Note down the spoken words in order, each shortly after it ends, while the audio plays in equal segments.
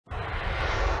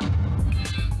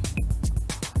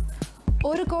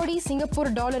1 கோடி சிங்கப்பூர்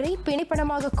டாலரை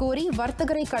பிணைப்பணமாக கோரி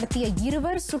வர்த்தகரை கடத்திய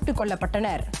 2 சுட்டுக்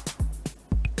கொல்லப்பட்டனர்.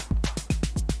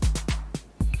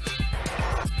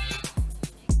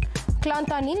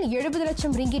 கிளாந்தானில் 70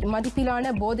 லட்சம் ரிங்கிட்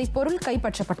மதிப்பிலான போதைப் பொருள்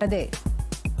கைப்பற்றப்பட்டது.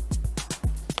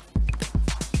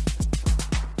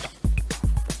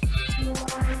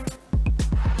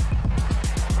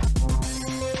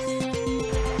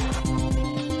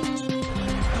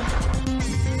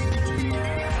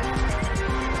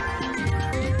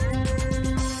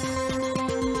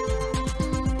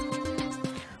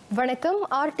 வணக்கம்.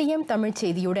 RTM தமிழ்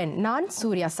செய்தியுடன் நான்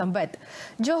சூர்யா சம்பத்.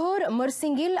 ஜோஹர்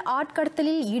முர்சிங்கில்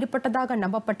ஆட்கடத்தலில் ஈடுபட்டதாக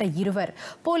நம்பப்பட்ட 2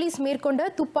 போலீஸ் மேற்கொண்ட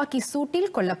துப்பாக்கி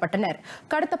சூட்டில் கொல்லப்பட்டனர்.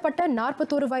 கடத்தப்பட்ட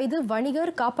 41 வயது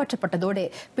வணிகர் காப்பாற்றப்பட்டதோடு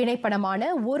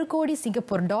பிணைப்பணமான 1 கோடி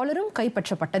சிங்கப்பூர் டாலரும்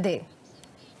கைப்பற்றப்பட்டது.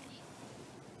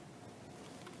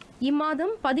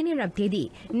 இம்மாதம் 17ஆம் தேதி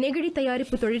நெகிழி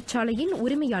தயாரிப்பு தொழிற்சாலையின்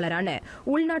உரிமையாளரான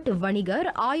உள்நாட்டு வணிகர்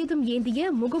ஆயுதம் ஏந்திய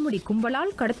முகமுடி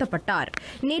கும்பலால் கடத்தப்பட்டார்.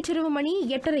 நேற்றிரவு மணி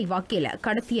 8:30 வாக்கில்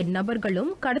கடத்திய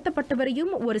நபர்களும்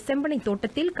கடத்தப்பட்டவரையும் ஒரு செம்பனை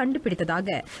தோட்டத்தில்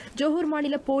கண்டுபிடித்ததாக ஜோஹர்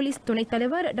மாநில போலீஸ் துணைத்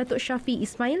தலைவர் டத்தோ ஷாஃபி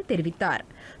இஸ்மாயில் தெரிவித்தார்.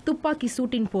 துப்பாக்கி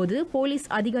சூட்டின் போது போலீஸ்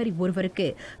அதிகாரி ஒருவருக்கு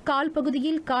கால்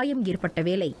பகுதியில் காயம் ஏற்பட்ட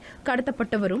வேளை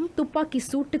கடத்தப்பட்டவரும் துப்பாக்கி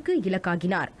சூட்டுக்கு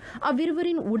இலக்காகினார்.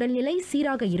 அவ்விருவரின் உடல்நிலை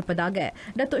சீராக இருப்பதாக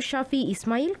டத்தோ ஷாஃபி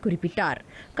இஸ்மாயில் குறிப்பிட்டார்.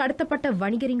 கடத்தப்பட்ட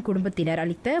வணிகரின் குடும்பத்தினர்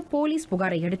அளித்த போலீஸ்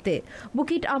புகாரை அடுத்து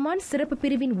புகிட் அமான் சிறப்பு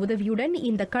பிரிவின் உதவியுடன்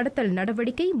இந்த கடத்தல்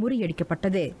நடவடிக்கை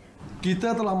முறியடிக்கப்பட்டது. Kita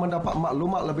telah mendapat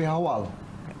maklumat lebih awal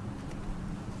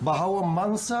bahawa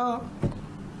mangsa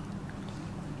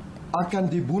akan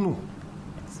dibunuh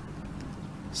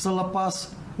selepas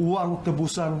wang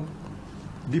tebusan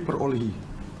diperolehi.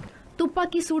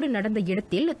 துப்பாக்கி சூடு நடந்த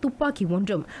இடத்தில் துப்பாக்கி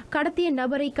ஒன்றும் கடத்திய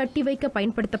நபரை கட்டி வைக்க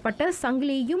பயன்படுத்தப்பட்ட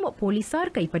சங்கிலியையும்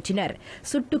போலீசார் கைப்பற்றினர்.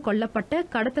 சுட்டுக் கொல்லப்பட்ட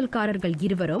கடத்தல்காரர்கள்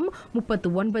 2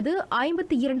 39,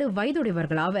 52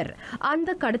 வயதுடையவர்களாவர்.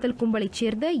 அந்த கடத்தல் கும்பலைச்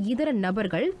சேர்ந்த இதர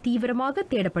நபர்கள் தீவிரமாக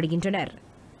தேடப்படுகின்றனர்.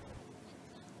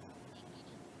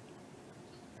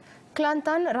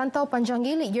 கிளாந்தான் ரந்தாவ்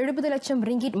பஞ்சாங்கில் 70 லட்சம்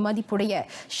ரிங்கிட் மதிப்புடைய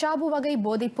ஷாபு வகை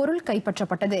போதைப் பொருள்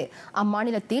கைப்பற்றப்பட்டது.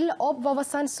 அம்மாநிலத்தில் ஆப்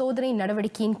வவசான் சோதனை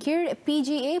நடவடிக்கையின் கீழ்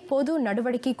PGA பொது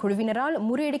நடவடிக்கை குழுவினரால்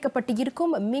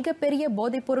முறியடிக்கப்பட்டிருக்கும் மிகப்பெரிய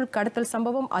போதைப் பொருள் கடத்தல்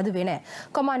சம்பவம் அதுவென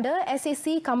கமாண்டர்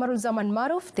SAC கமருல்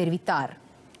மாரூஃப் தெரிவித்தார்.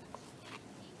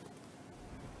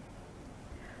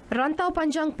 ரந்தாவ்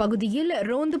பஞ்சாங் பகுதியில்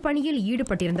ரோந்து பணியில்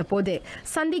ஈடுபட்டிருந்த போது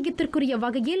சந்தேகத்திற்குரிய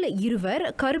வகையில் 2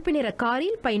 கருப்பு நிற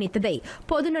காரில் பயணித்ததை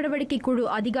பொது நடவடிக்கை குழு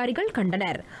அதிகாரிகள்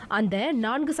கண்டனர். அந்த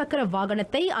 4 சக்கர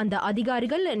வாகனத்தை அந்த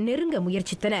அதிகாரிகள் நெருங்க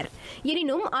முயற்சித்தனர்.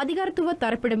 எனினும் அதிகாரத்துவ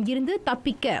தரப்பிடம் இருந்து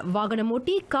தப்பிக்க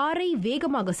வாகனமோட்டி காரை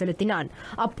வேகமாக செலுத்தினான்.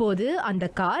 அப்போது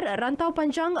அந்த கார் ரந்தாவ்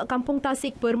பஞ்சாங் கம்போங்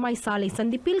தாசிக் பெருமாய் சாலை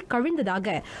சந்திப்பில்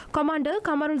கவிழ்ந்ததாக கமாண்டர்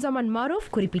கமருல் மாரூஃப்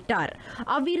குறிப்பிட்டார்.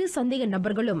 அவ்விரு சந்தேக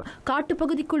நபர்களும்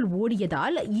காட்டுப்பகுதிக்குள்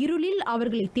ஓடியதால் இருளில்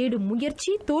அவர்களை தேடும்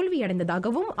முயற்சி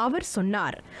தோல்வியடைந்ததாகவும் அவர்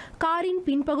சொன்னார். காரின்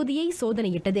பின்பகுதியை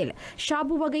சோதனையிட்டதில்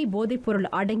ஷாபு வகை போதைப் பொருள்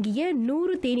அடங்கிய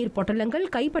 100 தேநீர் பொட்டலங்கள்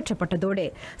கைப்பற்றப்பட்டதோடு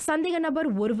சந்தேக நபர்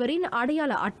ஒருவரின்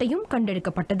அடையாள அட்டையும்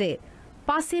கண்டெடுக்கப்பட்டது.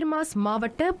 பாசிர்மாஸ்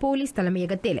மாவட்ட போலீஸ்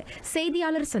தலைமையகத்தில்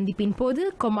செய்தியாளர் சந்திப்பின் போது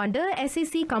கமாண்டர்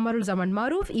SAC கமருல்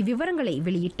மாரூஃப் இவ்விவரங்களை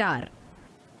வெளியிட்டார்.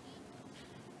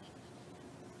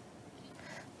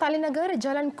 தலைநகர்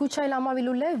ஜலன் குச்சாய்லாமாவில்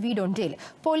உள்ள வீடொன்றில்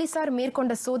போலீசார்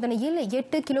மேற்கொண்ட சோதனையில்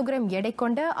 8 கிலோகிராம் எடை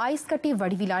கொண்ட ஐஸ் கட்டி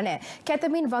வடிவிலான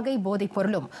கெத்தமின் வகை போதைப்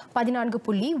பொருளும்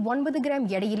 14.9 கிராம்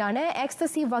எடையிலான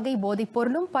எக்ஸ்டசி வகை போதைப்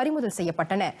பொருளும் பறிமுதல்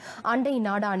செய்யப்பட்டன. அண்டை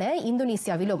நாடான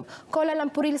இந்தோனேசியாவிலும்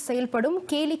கோலாலம்பூரில் செயல்படும்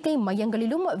கேளிக்கை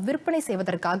மையங்களிலும் விற்பனை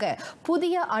செய்வதற்காக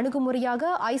புதிய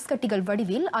அணுகுமுறையாக ஐஸ் கட்டிகள்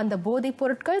வடிவில் அந்த போதைப்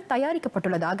பொருட்கள்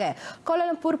தயாரிக்கப்பட்டுள்ளதாக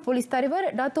கோலாலம்பூர் போலீஸ் தலைவர்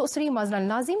டத்தோ ஸ்ரீ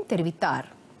மஸ்லான் நாசிம் தெரிவித்தார்.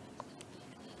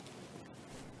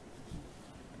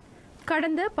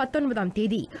 கடந்த 19ஆம்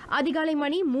தேதி அதிகாலை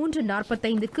மணி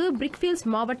 3:45க்கு பிரிக்ஃபீல்ட்ஸ்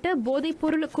மாவட்ட போதைப்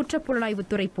பொருள்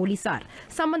குற்றப்புலனாய்வுத்துறை போலீசார்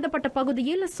சம்பந்தப்பட்ட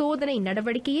பகுதியில் சோதனை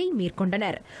நடவடிக்கையை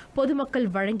மேற்கொண்டனர். பொதுமக்கள்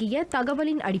வழங்கிய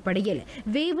தகவலின் அடிப்படையில்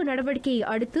வேவு நடவடிக்கையை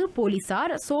அடுத்து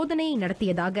போலீசார் சோதனையை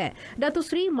நடத்தியதாக டத்தோ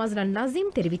ஸ்ரீ மஸ்லான்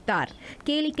நாசிம் தெரிவித்தார்.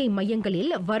 கேளிக்கை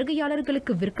மையங்களில்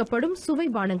வருகையாளர்களுக்கு விற்கப்படும்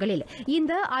சுவைபானங்களில்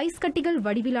இந்த ஐஸ் கட்டிகள்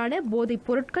வடிவிலான போதைப்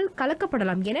பொருட்கள்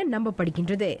கலக்கப்படலாம் என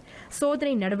நம்பப்படுகின்றது.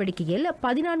 சோதனை நடவடிக்கையில்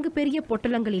 14 பெரிய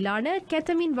பொட்டலங்களிலான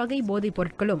கெத்தமின் வகை போதைப்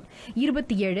பொருட்களும்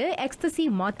 27 எக்ஸ்டசி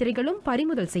மாத்திரைகளும்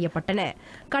பறிமுதல் செய்யப்பட்டன.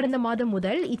 கடந்த மாதம்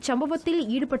முதல் இச்சம்பவத்தில்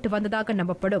ஈடுபட்டு வந்ததாக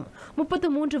நம்பப்படும்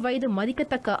 33 வயது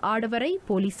மதிக்கத்தக்க ஆடவரை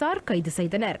போலீசார் கைது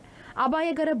செய்தனர்.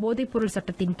 அபாயகர போதைப்பொருள்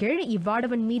சட்டத்தின் கீழ்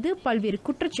இவ்வாடவன் மீது பல்வேறு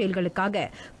குற்றச்செயல்களுக்காக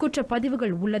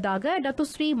குற்றப்பதிவுகள் உள்ளதாக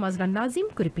டத்துஸ்ரீ மஸ்லன்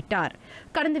நாசிம் குறிப்பிட்டார்.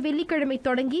 கடந்த வெள்ளிக்கிழமை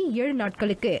தொடங்கி 7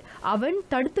 நாட்களுக்கு அவன்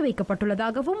தடுத்து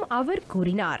வைக்கப்பட்டுள்ளதாகவும் அவர்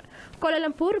கூறினார்.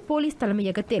 கோலாலம்பூர் போலீஸ்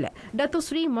தலைமையகத்தில்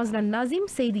டத்துஸ்ரீ மஸ்லன் நாசிம்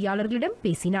செய்தியாளர்களிடம்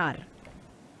பேசினார்.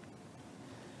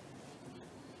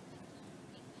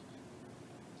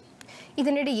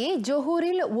 இதனிடையே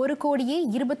ஜோஹூரில்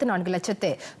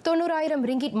 1,24,90,000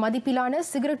 ரிங்கிட் மதிப்பிலான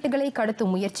சிகரெட்டுகளை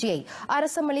கடத்தும் முயற்சியை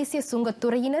அரச மலேசிய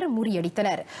சுங்கத்துறையினர்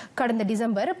முறியடித்தனர். கடந்த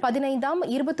டிசம்பர் 15,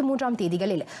 23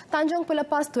 தேதிகளில் தஞ்சோங்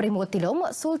புலப்பாஸ் துறைமுகத்திலும்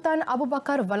சுல்தான்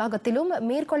அபுபக்கர் வளாகத்திலும்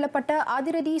மேற்கொள்ளப்பட்ட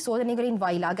அதிரடி சோதனைகளின்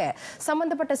வாயிலாக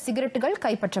சம்பந்தப்பட்ட சிகரெட்டுகள்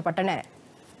கைப்பற்றப்பட்டன.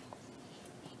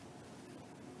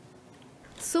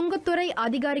 சுங்கத்துறை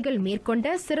அதிகாரிகள் மேற்கொண்ட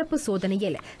சிறப்பு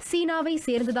சோதனையில் சீனாவை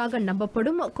சேர்ந்ததாக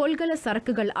நம்பப்படும் கொள்கல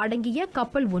சரக்குகள் அடங்கிய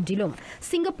கப்பல் ஒன்றிலும்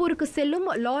சிங்கப்பூருக்கு செல்லும்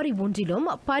லாரி ஒன்றிலும்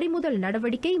பறிமுதல்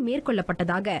நடவடிக்கை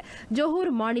மேற்கொள்ளப்பட்டதாக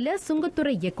ஜோஹூர் மாநில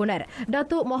சுங்கத்துறை இயக்குநர்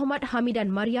டத்தோ முகமது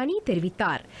ஹமிடான் மரியானி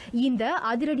தெரிவித்தார். இந்த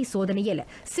அதிரடி சோதனையில்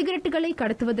சிகரெட்டுகளை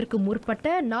கடத்துவதற்கு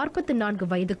முற்பட்ட 44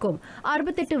 வயதுக்கும்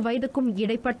 68 வயதுக்கும்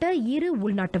இடைப்பட்ட 2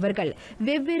 உள்நாட்டவர்கள்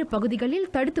வெவ்வேறு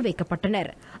பகுதிகளில் தடுத்து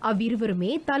வைக்கப்பட்டனர்.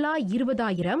 அவ்விருவருமே தலா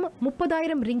 20,000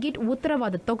 30,000 ரிங்கிட்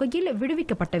உத்தரவாத தொகையில்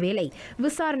விடுவிக்கப்பட்ட வேளை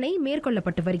விசாரணை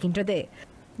மேற்கொள்ளப்பட்டு வருகின்றது.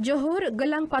 ஜோஹூர்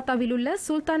கலாங் பாத்தாவில் உள்ள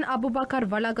சுல்தான் அபுபக்கர்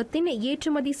வளாகத்தின்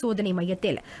ஏற்றுமதி சோதனை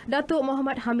மையத்தில் டத்தோ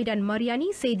முகமது ஹமிடான் மரியானி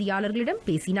செய்தியாளர்களிடம்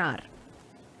பேசினார்.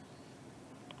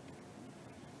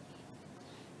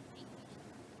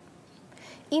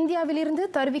 இந்தியாவிலிருந்து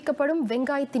தருவிக்கப்படும்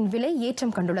வெங்காயத்தின் விலை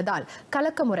ஏற்றம் கண்டுள்ளதால்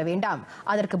கலக்கமுற வேண்டாம்.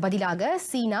 அதற்கு பதிலாக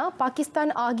சீனா,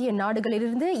 பாகிஸ்தான் ஆகிய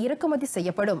நாடுகளிலிருந்து இறக்குமதி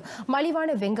செய்யப்படும்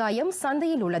மலிவான வெங்காயம்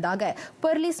சந்தையில் உள்ளதாக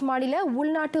பெர்லிஸ் மாநில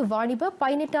உள்நாட்டு வாணிப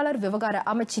பயனீட்டாளர் விவகார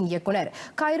அமைச்சின் இயக்குநர்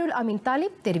கைருல் அமீன்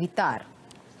தாலிப் தெரிவித்தார்.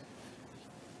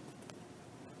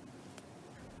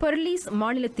 பெர்லிஸ்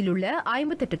மாநிலத்தில் உள்ள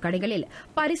 58 கடைகளில்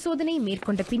பரிசோதனை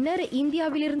மேற்கொண்ட பின்னர்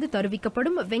இந்தியாவிலிருந்து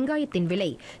தருவிக்கப்படும் வெங்காயத்தின் விலை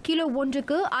கிலோ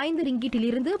ஒன்றுக்கு 5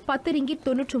 ரிங்கிட்டிலிருந்து 10 ரிங்கிட்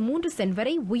 93 சென்ட்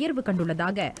வரை உயர்வு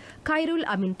கண்டுள்ளதாக கைருல்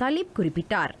அமீன் தாலிப்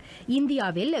குறிப்பிட்டார்.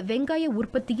 இந்தியாவில் வெங்காய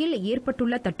உற்பத்தியில்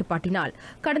ஏற்பட்டுள்ள தட்டுப்பாட்டினால்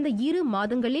கடந்த 2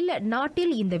 மாதங்களில்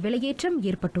நாட்டில் இந்த விலையேற்றம்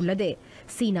ஏற்பட்டுள்ளது.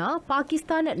 சீனா,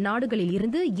 பாகிஸ்தான் நாடுகளில்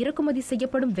இருந்து இறக்குமதி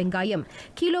செய்யப்படும் வெங்காயம்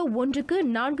கிலோ ஒன்றுக்கு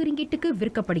 4 ரிங்கிட்டுக்கு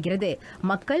விற்கப்படுகிறது.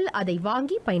 மக்கள் அதை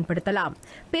வாங்கி பயன்படுத்தலாம்.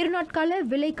 பெருநாட்கால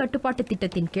விலை கட்டுப்பாட்டு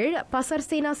திட்டத்தின் கீழ்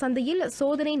பசர்சேனா சந்தையில்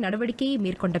சோதனை நடவடிக்கையை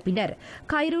மேற்கொண்ட பின்னர்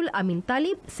கைருல் அமீன்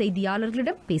தாலிப்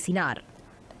செய்தியாளர்களிடம் பேசினார்.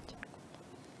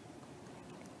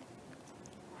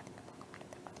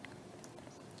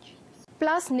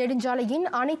 பிளாஸ் நெடுஞ்சாலையின்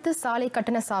அனைத்து சாலை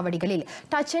கட்டண சாவடிகளில்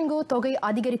டச் அண்ட் கோ தொகை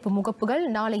அதிகரிப்பு முகப்புகள்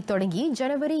நாளை தொடங்கி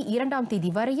ஜனவரி 2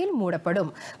 தேதி வரையில் மூடப்படும்.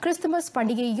 கிறிஸ்துமஸ்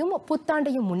பண்டிகையையும்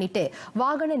புத்தாண்டையும் முன்னிட்டு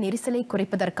வாகன நெரிசலை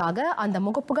குறைப்பதற்காக அந்த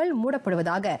முகப்புகள்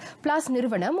மூடப்படுவதாக பிளாஸ்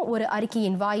நிறுவனம் ஒரு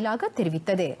அறிக்கையின் வாயிலாக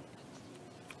தெரிவித்தது.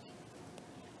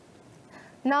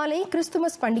 நாளை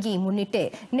கிறிஸ்துமஸ் பண்டிகையை முன்னிட்டு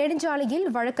நெடுஞ்சாலையில்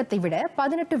வழக்கத்தை விட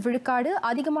 18 விழுக்காடு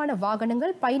அதிகமான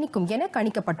வாகனங்கள் பயணிக்கும் என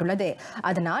கணிக்கப்பட்டுள்ளது.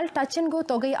 அதனால் டச் அண்ட் கோ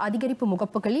தொகை அதிகரிப்பு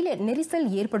முகப்புகளில் நெரிசல்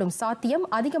ஏற்படும் சாத்தியம்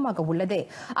அதிகமாக உள்ளது.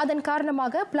 அதன்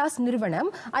காரணமாக பிளாஸ் நிறுவனம்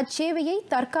அச்சேவையை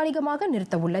தற்காலிகமாக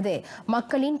நிறுத்த உள்ளது.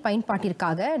 மக்களின்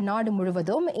பயன்பாட்டிற்காக நாடு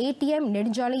முழுவதும் ஏடிஎம்,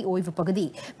 நெடுஞ்சாலை ஓய்வு பகுதி,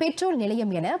 பெட்ரோல்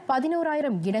நிலையம் என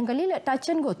 11,000 இடங்களில்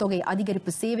டச் அண்ட் கோ தொகை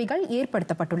அதிகரிப்பு சேவைகள்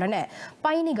ஏற்படுத்தப்பட்டுள்ளன.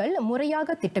 பயணிகள்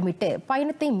முறையாக திட்டமிட்டு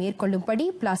மேற்கொள்ளும்படி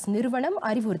பிளாஸ் நிறுவனம்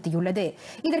அறிவுறுத்தியுள்ளது.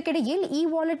 இதற்கிடையில் இ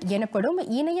வாலெட் எனப்படும்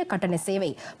இணைய கட்டண சேவை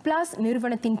பிளாஸ்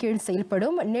நிறுவனத்தின் கீழ்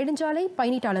செயல்படும் நெடுஞ்சாலை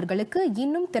பயணீட்டாளர்களுக்கு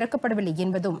இன்னும் திறக்கப்படவில்லை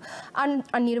என்பதும்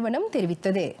அந்நிறுவனம்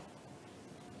தெரிவித்தது.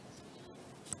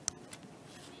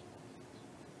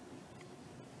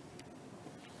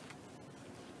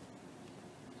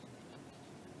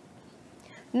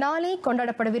 நாளை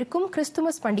கொண்டாடப்படவிருக்கும்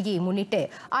கிறிஸ்துமஸ் பண்டிகையை முன்னிட்டு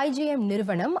ஐஜேஎம்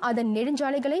நிறுவனம் அதன்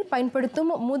நெடுஞ்சாலைகளை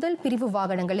பயன்படுத்தும் முதல் பிரிவு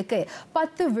வாகனங்களுக்கு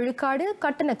 10 விழுக்காடு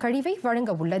கட்டண கழிவை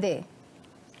வழங்க உள்ளது.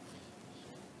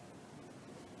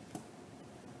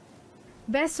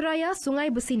 பேஸ்ராயா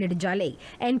சுங்காய் புசி நெடுஞ்சாலை,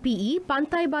 என்பிஇ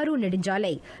பந்தாய் பாரு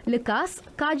நெடுஞ்சாலை, லிகாஸ்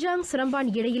காஜாங் சிரம்பான்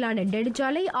இடையிலான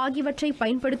நெடுஞ்சாலை ஆகியவற்றை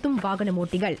பயன்படுத்தும் வாகன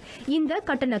ஓட்டிகள் இந்த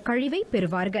கட்டண கழிவை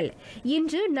பெறுவார்கள்.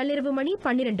 இன்று நள்ளிரவு மணி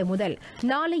 12 முதல்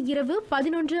நாளை இரவு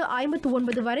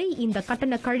 11:59 வரை இந்த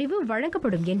கட்டண கழிவு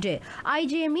வழங்கப்படும் என்று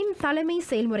ஐஜேஎம்மின் தலைமை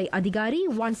செயல்முறை அதிகாரி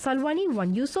வான் சல்வானி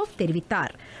வான் யூசோப்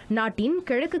தெரிவித்தார். நாட்டின்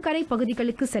கிழக்கு கரை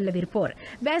பகுதிகளுக்கு செல்லவிருப்போர்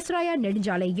பேஸ்ராயா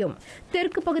நெடுஞ்சாலையும்,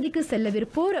 தெற்கு பகுதிக்கு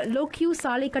செல்லவிருப்போர் லோக்யூ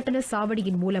சாலை கட்டண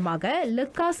சாவடியின் மூலமாக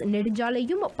லக்காஸ்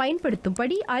நெடுஞ்சாலையும்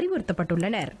பயன்படுத்தும்படி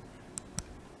அறிவுறுத்தப்பட்டுள்ளனர்.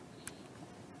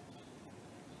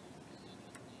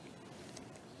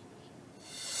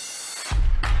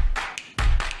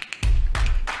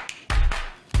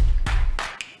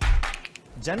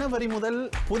 ஜனவரி முதல்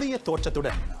புதிய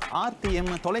தோற்றத்துடன் RTM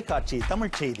தொலைக்காட்சி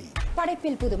தமிழ் செய்தி.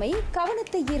 படைப்பில் புதுமை,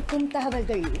 கவனத்தை ஈர்க்கும்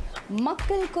தகவல்கள்,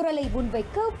 மக்கள் குரலை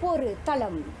முன்வைக்க ஒரு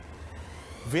தளம்.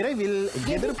 விரைவில்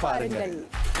எதிர்பாருங்கள்.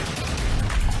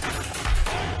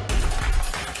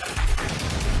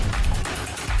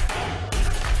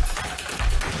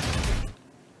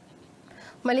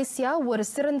 மலேசியா ஒரு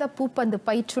சிறந்த பூப்பந்து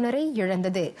பயிற்றுனரை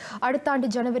இழந்தது. அடுத்த ஆண்டு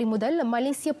ஜனவரி முதல்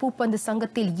மலேசிய பூப்பந்து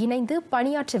சங்கத்தில் இணைந்து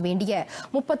பணியாற்ற வேண்டிய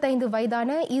 35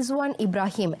 வயதான இஸ்வான்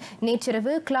இப்ராஹிம்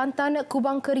நேற்றிரவு கிளாந்தான்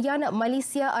குபாங்கரியான்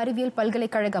மலேசியா அறிவியல்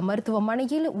பல்கலைக்கழக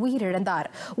மருத்துவமனையில் உயிரிழந்தார்.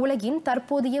 உலகின்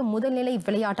தற்போதைய முதல்நிலை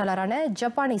விளையாட்டாளரான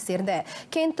ஜப்பானை சேர்ந்த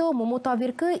கென்டோ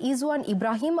மொமோட்டாவிற்கு இஸ்வான்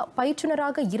இப்ராஹிம்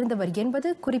பயிற்றுனராக இருந்தவர்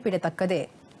என்பது குறிப்பிடத்தக்கது.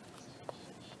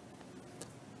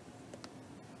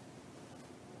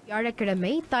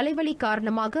 வியாழக்கிழமை தலைவலி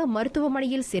காரணமாக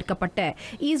மருத்துவமனையில் சேர்க்கப்பட்ட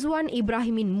இஸ்வான்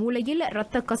இப்ராஹிமின் மூளையில்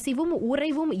இரத்த கசிவும்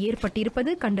உறைவும்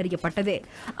ஏற்பட்டிருப்பது கண்டறியப்பட்டது.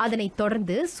 அதனைத்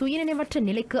தொடர்ந்து சுயநினைவற்ற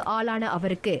நிலைக்கு ஆளான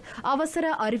அவருக்கு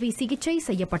அவசர அறுவை சிகிச்சை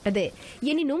செய்யப்பட்டது.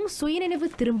 எனினும் சுயநினைவு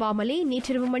திரும்பாமலே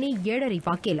நேற்றிரவு மணி 7:30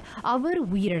 வாக்கில் அவர்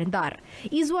உயிரிழந்தார்.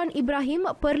 இஸ்வான் இப்ராஹிம்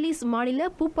பெர்லிஸ் மாநில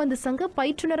பூப்பந்து சங்க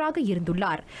பயிற்றுனராக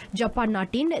இருந்துள்ளார். ஜப்பான்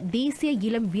நாட்டின் தேசிய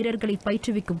இளம் வீரர்களை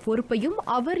பயிற்றுவிக்கும் பொறுப்பையும்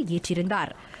அவர்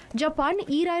ஏற்றிருந்தார். ஜப்பான்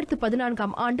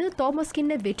 2014ஆம் ஆண்டு தோமஸ்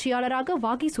கிண்ண வெற்றியாளராக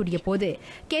வாகை சூடிய போது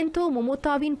கென்டோ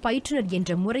மொமோட்டாவின் பயிற்றுனர்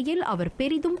என்ற முறையில் அவர்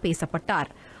பெரிதும்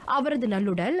பேசப்பட்டார். அவரது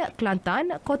நல்லுடல் Kelantan,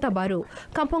 Kota Bharu,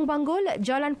 Kampung பங்கோல்,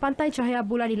 Jalan Pantai சஹயா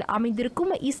புலானில்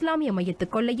அமைந்திருக்கும் இஸ்லாமிய மையத்து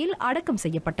கொல்லையில் அடக்கம்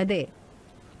செய்யப்பட்டது.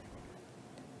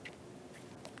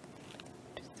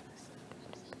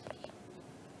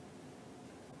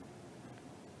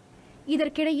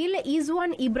 இதற்கிடையில்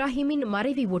இஸ்வான் இப்ராஹிமின்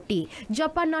மறைவை ஒட்டி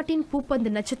ஜப்பான் நாட்டின் பூப்பந்து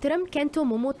நட்சத்திரம் கென்டோ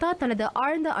மொமோட்டா தனது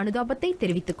ஆழ்ந்த அனுதாபத்தை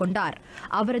தெரிவித்துக் கொண்டார்.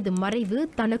 அவரது மறைவு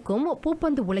தனக்கும்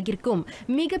பூப்பந்து உலகிற்கும்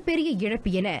மிகப்பெரிய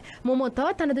இழப்பு என மொமோட்டா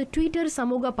தனது ட்விட்டர்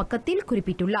சமூக பக்கத்தில்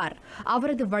குறிப்பிட்டுள்ளார்.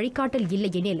 அவரது வழிகாட்டல்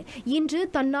இல்லையெனில் இன்று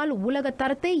தன்னால் உலக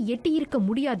தரத்தை எட்டியிருக்க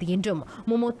முடியாது என்றும்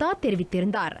மொமோட்டா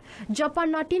தெரிவித்திருந்தார்.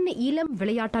 ஜப்பான் நாட்டின் இளம்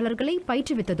விளையாட்டாளர்களை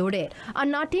பயிற்றுவித்ததோடு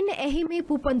அந்நாட்டின் எஹிமே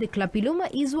பூப்பந்து கிளப்பிலும்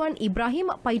இஸ்வான்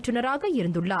இப்ராஹிம் பயிற்றுனராக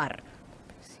இருந்துள்ளார்.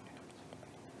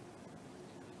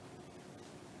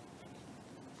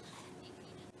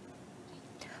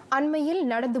 அண்மையில்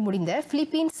நடந்து முடிந்த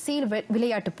பிலிப்பீன்ஸ் சீல்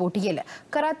விளையாட்டுப் போட்டியில்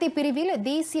கராத்தே பிரிவில்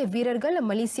தேசிய வீரர்கள்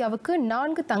மலேசியாவுக்கு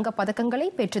 4 தங்கப் பதக்கங்களை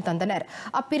பெற்றுத் தந்தனர்.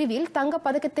 அப்பிரிவில் தங்கப்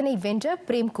பதக்கத்தினை வென்ற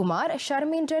பிரேம்குமார்,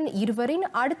 ஷர்மேந்திரன் இருவரின்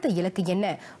அடுத்த இலக்கு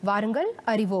என்ன? வாருங்கள்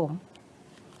அறிவோம்.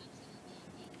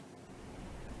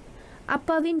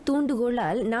 அப்பாவின்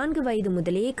தூண்டுகோளால் 4 வயது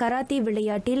முதலே கராத்தே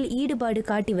விளையாட்டில் ஈடுபாடு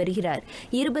காட்டி வருகிறார்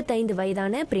 25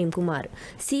 வயதான பிரேம்குமார்.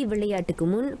 விளையாட்டுக்கு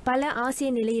முன் பல ஆசிய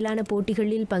நிலையிலான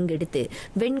போட்டிகளில் பங்கெடுத்து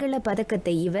வெண்கல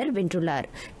பதக்கத்தை இவர் வென்றுள்ளார்.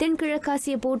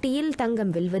 தென்கிழக்காசிய போட்டியில்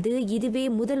தங்கம் வெல்வது இதுவே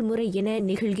முதல் முறை என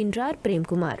நிகழ்கின்றார்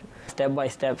பிரேம்குமார். ஸ்டெப்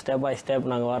பை ஸ்டெப்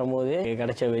நாங்கள் வரும்போது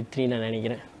கிடைச்ச வெற்றி நான்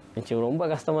நினைக்கிறேன். ரொம்ப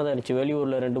கஷ்டமாக தான் இருந்துச்சு.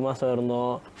 வெளியூரில் 2 மாதம்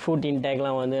இருந்தோம். ஃபுட்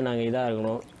இன்டேக்லாம் நாங்கள் இதாக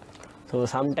இருக்கணும். ஸோ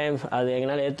சம்டைம்ஸ் அது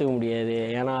எங்களால் ஏற்றுக்க முடியாது.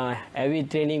 ஏன்னா ஹெவி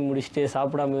ட்ரைனிங் முடிச்சுட்டு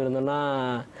சாப்பிடாம இருந்தோன்னா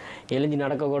எழுஞ்சி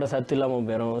நடக்க கூட சத்து இல்லாமல்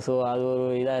போயிடும். ஸோ அது ஒரு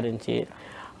இதாக இருந்துச்சு.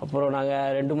 அப்புறம்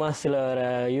நாங்கள் 2 மாதத்தில்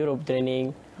யூரோப்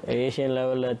ட்ரைனிங், ஏஷியன்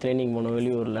லெவலில் ட்ரைனிங் போனோம்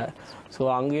வெளியூரில். ஸோ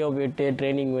அங்கேயும் போய்ட்டு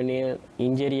ட்ரைனிங் பண்ணி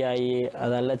இன்ஜரி ஆகி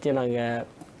அது எல்லாத்தையும் நாங்கள்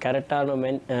கரெக்டான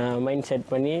மைண்ட்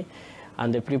செட் பண்ணி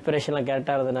அந்த ப்ரிப்பரேஷன்லாம்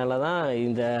கரெக்டாக இருந்ததுனால தான்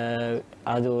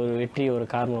அது ஒரு வெற்றி ஒரு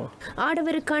காரணம்.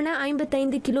 ஆடவருக்கான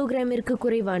 55 கிலோகிராமிற்கு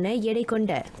குறைவான எடை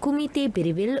கொண்ட குமித்தே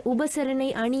பிரிவில் உபசரணை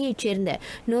அணியைச் சேர்ந்த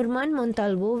நொர்மான்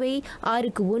மொந்தால்வோவை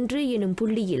 6-1 எனும்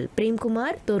புள்ளியில்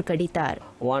பிரேம்குமார் தோற்கடித்தார்.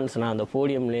 ஒன்ஸ் நான் அந்த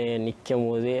போடியம்லேயே நிற்கும்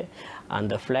போது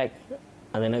அந்த ஃப்ளாக்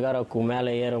அந்த நெகாராக்கு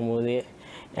மேலே ஏறும் போது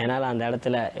என்னால் அந்த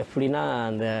இடத்துல எப்படின்னா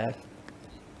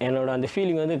என்னோட அந்த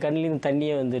ஃபீலிங் கண்ணிலேருந்து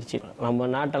தண்ணியே வந்துருச்சு. நம்ம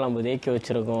நாட்டை நம்ம தேக்கி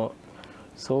வச்சுருக்கோம்.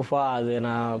 சோஃபா அது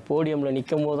நான் போடியமில்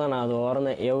நிற்கும் போது தான் நான் அதை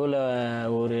உறந்தேன். எவ்வளோ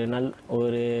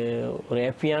ஒரு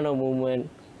ஹாப்பியான மூமெண்ட்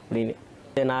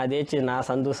அப்படின்னு நான்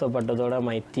சந்தோஷப்பட்டதோட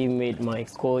மை டீம்மேட், மை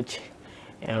கோச்,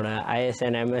 என்னோட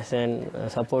ISN, MSN,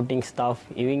 சப்போர்ட்டிங் ஸ்டாஃப்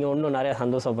இவங்க இன்னும் நிறைய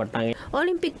சந்தோஷப்பட்டாங்க.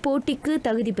 ஒலிம்பிக் போட்டிக்கு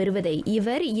தகுதி பெறுவதை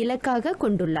இவர் இலக்காக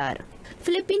கொண்டுள்ளார்.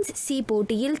 பிலிப்பீன்ஸ்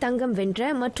போட்டியில் தங்கம் வென்ற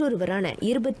மற்றொருவரான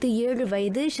 27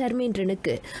 வயது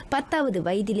ஷர்மேந்திரனுக்கு 10வது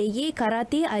வயதிலேயே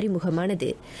கராத்தே அறிமுகமானது.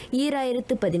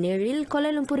 2017இல்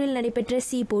கோலாலம்பூரில் நடைபெற்ற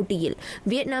போட்டியில்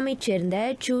வியட்நாமைச் சேர்ந்த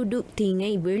சூ டுக்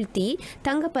தீங்கை வீழ்த்தி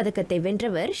தங்கப்பதக்கத்தை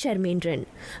வென்றவர் ஷர்மேந்திரன்.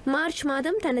 மார்ச்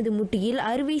மாதம் தனது முட்டியில்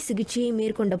அறுவை சிகிச்சையை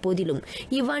மேற்கொண்ட போதிலும்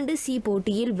இவ்வாண்டு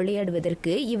போட்டியில்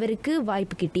விளையாடுவதற்கு இவருக்கு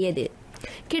வாய்ப்பு கிட்டியது.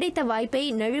 கிடைத்த வாய்ப்பை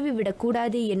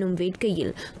நழுவிவிடக்கூடாது என்னும்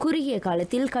வேட்கையில் குறுகிய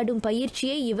காலத்தில் கடும்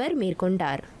பயிற்சியை இவர்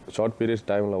மேற்கொண்டார். ஷார்ட் பீரியட்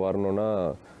டைமில் வரணும்னா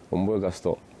ரொம்ப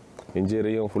கஷ்டம்.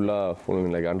 இன்ஜுரியும் ஃபுல்லாக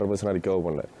லைக் 100% ரிகவர்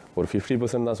பண்ணல. ஒரு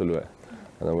 50% தான் சொல்லுவேன்.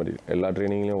 அந்த மாதிரி எல்லா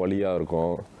ட்ரைனிங்லேயும் வலியாக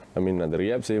இருக்கும். ஐ மீன் அந்த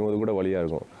ரியாப் செய்யும்போது கூட வலியாக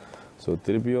இருக்கும். ஸோ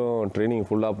திருப்பியும் ட்ரைனிங்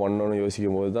ஃபுல்லாக பண்ணணும்னு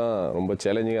யோசிக்கும் போது தான் ரொம்ப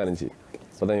சேலஞ்சிங்காக இருந்துச்சு.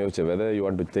 இப்போ தான் யோசிச்சேன் whether you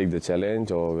want to take the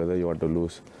challenge O whether you want to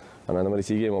lose. ஆனால் அந்த மாதிரி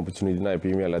சிகேம் ஆப்பர்ச்சுனிட்டினா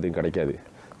எப்பயுமே எல்லாத்தையும் கிடைக்காது.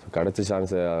 ஸோ கிடைச்ச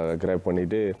சான்ஸை கிராப்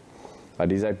பண்ணிவிட்டு I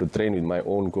decided to train with my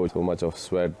own coach. So much of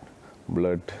sweat,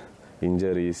 blood,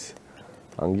 injuries.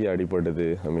 அங்கேயே அடிப்பட்டது.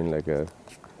 ஐ mean like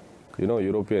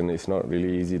European it's not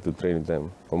really easy to train with them.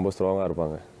 ரொம்ப ஸ்ட்ராங்காக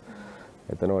இருப்பாங்க.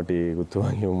 எத்தனை வாட்டி குத்து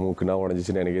வாங்கி மூக்குனா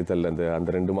உடஞ்சிச்சுன்னு எனக்கே தெரியல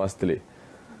அந்த 2 மாதத்துலேயே.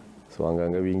 ஸோ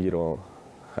அங்கங்கே வீங்கிரும்.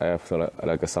 I have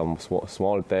like some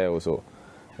small டே ஓசோ.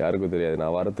 யாருக்கும் தெரியாது.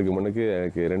 நான் வரத்துக்கு முன்னுக்கு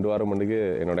எனக்கு 2 வாரம் முன்னுக்கு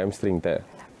என்னோட ஹாம்ஸ்ட்ரிங் டே.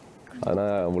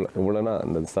 அதனால் இவ்வளோனா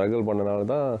அந்த ஸ்ட்ரகிள் பண்ணனால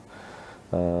தான்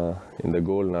இந்த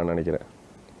கோல் நான் நினைக்கிறேன்.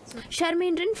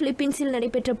 ஷர்மேந்திரன் பிலிப்பீன்ஸில்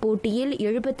நடைபெற்ற போட்டியில்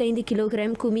 75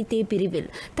 கிலோகிராம் குமித்தே பிரிவில்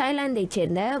தாய்லாந்தைச்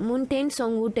சேர்ந்த முன்டேன்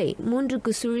சொங்கூட்டை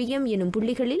 3-0 எனும்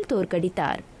புள்ளிகளில்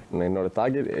தோற்கடித்தார். என்னோட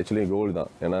டார்கெட் ஆக்சுவலி கோல்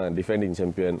தான். ஏன்னா டிஃபெண்டிங்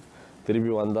சாம்பியன்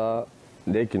திருப்பி வந்தால்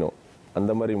ஜெயிக்கணும்.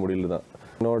 அந்த மாதிரி முடியல தான்.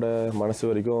 என்னோட மனசு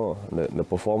வரைக்கும் இந்த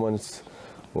பெர்ஃபார்மன்ஸ்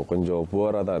கொஞ்சம்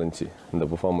புவராக தான் இருந்துச்சு. இந்த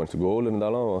பெர்ஃபார்மன்ஸ் கோல்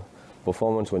இருந்தாலும்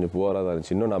பெர்ஃபார்மன்ஸ் கொஞ்சம் புவராக தான்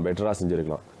இருந்துச்சு. இன்னும் நான் பெட்டராக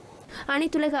செஞ்சுருக்கலாம்.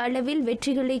 அனைத்துலக அளவில்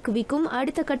வெற்றிகளை குவிக்கும்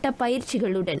அடுத்த கட்ட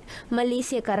பயிற்சிகளுடன்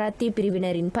மலேசிய கராத்தே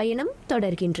பிரிவினரின் பயணம்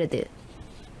தொடர்கின்றது.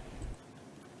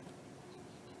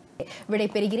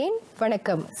 விடைபெறுகிறேன்.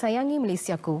 வணக்கம். சயாங்கி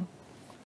மலேசியாக்கு.